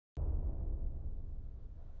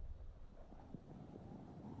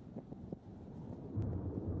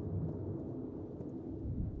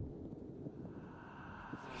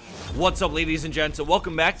What's up, ladies and gents, and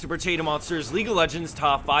welcome back to Potato Monster's League of Legends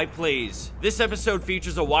Top 5 Plays. This episode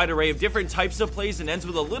features a wide array of different types of plays and ends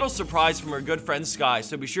with a little surprise from our good friend Sky,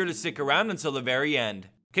 so be sure to stick around until the very end.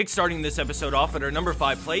 Kickstarting this episode off at our number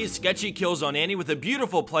 5 play is Sketchy kills on Annie with a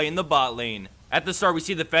beautiful play in the bot lane. At the start, we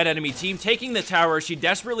see the Fed enemy team taking the tower as she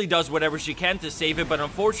desperately does whatever she can to save it, but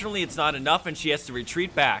unfortunately it's not enough and she has to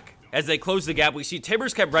retreat back. As they close the gap, we see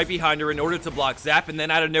Tibbers kept right behind her in order to block Zap, and then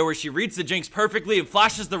out of nowhere she reads the Jinx perfectly and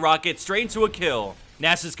flashes the rocket straight into a kill.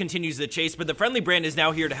 Nasıl continues the chase, but the friendly Brand is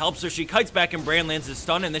now here to help, so she kites back and Brand lands a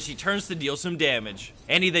stun, and then she turns to deal some damage.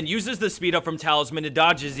 Annie then uses the speed up from Talisman to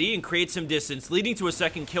dodge a Z and create some distance, leading to a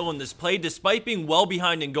second kill in this play despite being well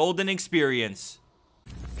behind in gold and experience.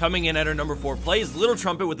 Coming in at our number 4 play is Little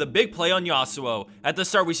Trumpet with a big play on Yasuo. At the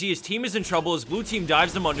start, we see his team is in trouble as blue team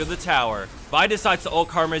dives him under the tower. Vi decides to ult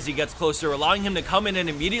Karma as he gets closer, allowing him to come in and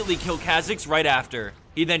immediately kill Kha'Zix right after.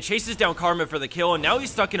 He then chases down Karma for the kill, and now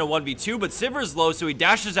he's stuck in a 1v2, but Sivir is low, so he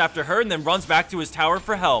dashes after her and then runs back to his tower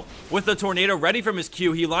for help. With the tornado ready from his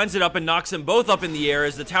Q, he lines it up and knocks them both up in the air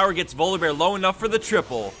as the tower gets Volibear low enough for the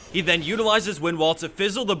triple. He then utilizes Wind Wall to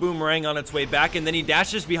fizzle the boomerang on its way back, and then he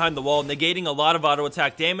dashes behind the wall, negating a lot of auto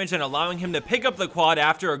attack damage and allowing him to pick up the quad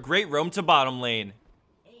after a great roam to bottom lane.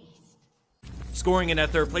 Scoring in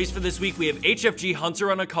at third place for this week, we have HFG Hunter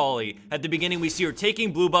on Akali. At the beginning, we see her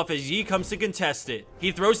taking blue buff as Yi comes to contest it.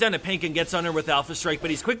 He throws down a pink and gets on her with Alpha Strike, but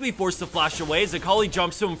he's quickly forced to flash away as Akali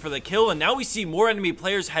jumps to him for the kill, and now we see more enemy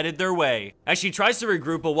players headed their way. As she tries to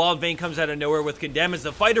regroup, a Wild Vayne comes out of nowhere with Condemn as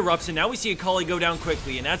the fight erupts, and now we see Akali go down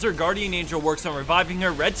quickly, and as her Guardian Angel works on reviving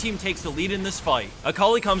her, Red Team takes the lead in this fight.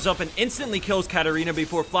 Akali comes up and instantly kills Katarina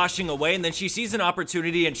before flashing away, and then she sees an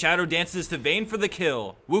opportunity and Shadow dances to Vayne for the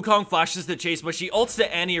kill. Wukong flashes the chase, but she ults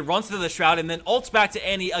to Annie, runs to the Shroud, and then ults back to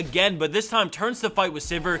Annie again, but this time turns to fight with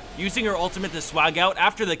Sivir, using her ultimate to swag out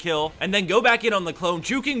after the kill, and then go back in on the clone,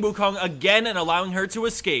 juking Wukong again and allowing her to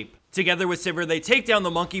escape. Together with Sivir, they take down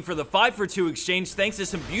the monkey for the 5-for-2 exchange thanks to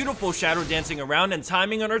some beautiful shadow dancing around and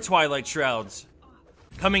timing on her Twilight Shrouds.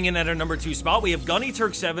 Coming in at our number 2 spot, we have Gunny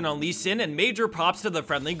Turk 7 on Lee Sin, and major props to the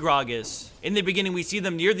friendly Gragas. In the beginning, we see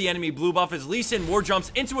them near the enemy blue buff as Lee Sin war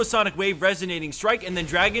jumps into a Sonic Wave resonating strike, and then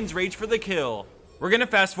Dragon's Rage for the kill. We're gonna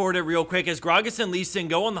fast forward it real quick as Gragas and Lee Sin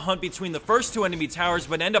go on the hunt between the first 2 enemy towers,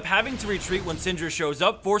 but end up having to retreat when Syndra shows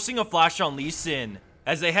up, forcing a flash on Lee Sin.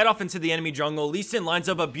 As they head off into the enemy jungle, Lee Sin lines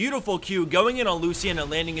up a beautiful Q, going in on Lucian and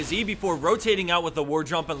landing his E before rotating out with a war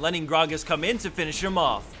jump and letting Gragas come in to finish him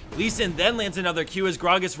off. Lee Sin then lands another Q as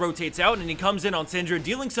Gragas rotates out, and he comes in on Syndra,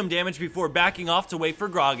 dealing some damage before backing off to wait for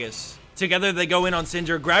Gragas. Together, they go in on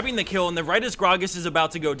Syndra, grabbing the kill, and then right as Gragas is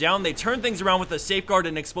about to go down, they turn things around with a safeguard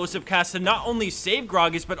and explosive cast to not only save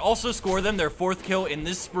Gragas, but also score them their 4th kill in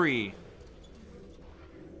this spree.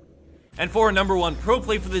 And for our number 1 pro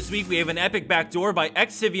play for this week, we have an epic backdoor by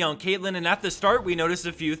xCivvy on Caitlyn, and at the start, we notice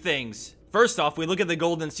a few things. First off, we look at the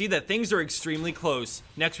gold and see that things are extremely close.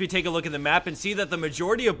 Next, we take a look at the map and see that the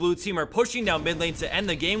majority of blue team are pushing down mid lane to end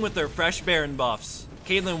the game with their fresh Baron buffs.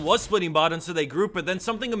 Caitlyn was splitting bottom, so they group, but then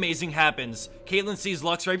something amazing happens. Caitlyn sees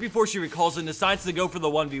Lux right before she recalls and decides to go for the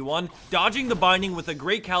 1v1, dodging the binding with a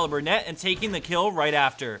great caliber net and taking the kill right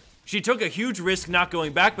after. She took a huge risk not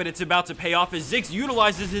going back, but it's about to pay off as Ziggs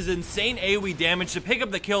utilizes his insane AoE damage to pick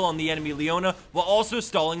up the kill on the enemy Leona while also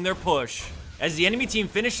stalling their push. As the enemy team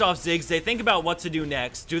finish off Ziggs, they think about what to do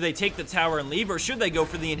next. Do they take the tower and leave, or should they go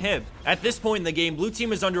for the inhib? At this point in the game, blue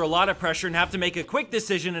team is under a lot of pressure and have to make a quick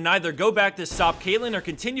decision and either go back to stop Caitlyn or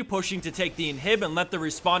continue pushing to take the inhib and let the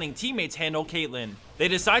respawning teammates handle Caitlyn. They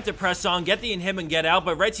decide to press on, get the inhib and get out,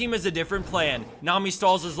 but red team has a different plan. Nami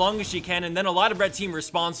stalls as long as she can, and then a lot of red team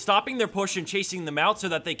responds, stopping their push and chasing them out so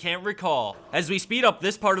that they can't recall. As we speed up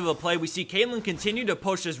this part of the play, we see Caitlyn continue to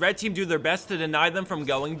push as red team do their best to deny them from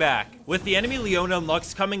going back. With the enemy Leona and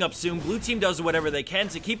Lux coming up soon, blue team does whatever they can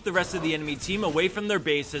to keep the rest of the enemy team away from their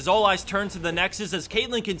base, as all eyes turn to the Nexus as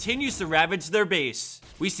Caitlyn continues to ravage their base.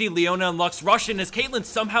 We see Leona and Lux rush in as Caitlyn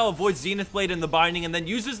somehow avoids Zenith Blade in the binding and then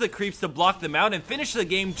uses the creeps to block them out and finish the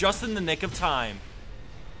game just in the nick of time.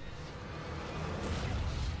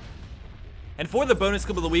 And for the bonus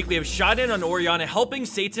clip of the week, we have shot in on Orianna helping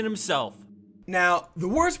Satan himself. Now, the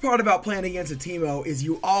worst part about playing against a Teemo is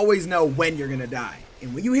you always know when you're gonna die.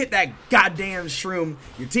 And when you hit that goddamn shroom,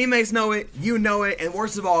 your teammates know it, you know it, and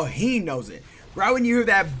worst of all, he knows it. Right when you hear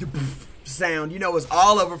that sound, you know it's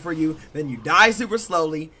all over for you, then you die super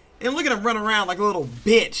slowly, and look at him run around like a little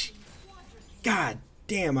bitch. God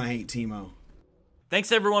damn, I hate Teemo.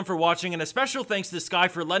 Thanks everyone for watching, and a special thanks to Sky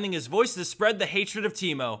for lending his voice to spread the hatred of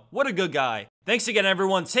Teemo. What a good guy. Thanks again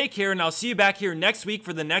everyone, take care, and I'll see you back here next week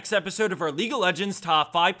for the next episode of our League of Legends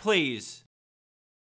Top 5 Plays.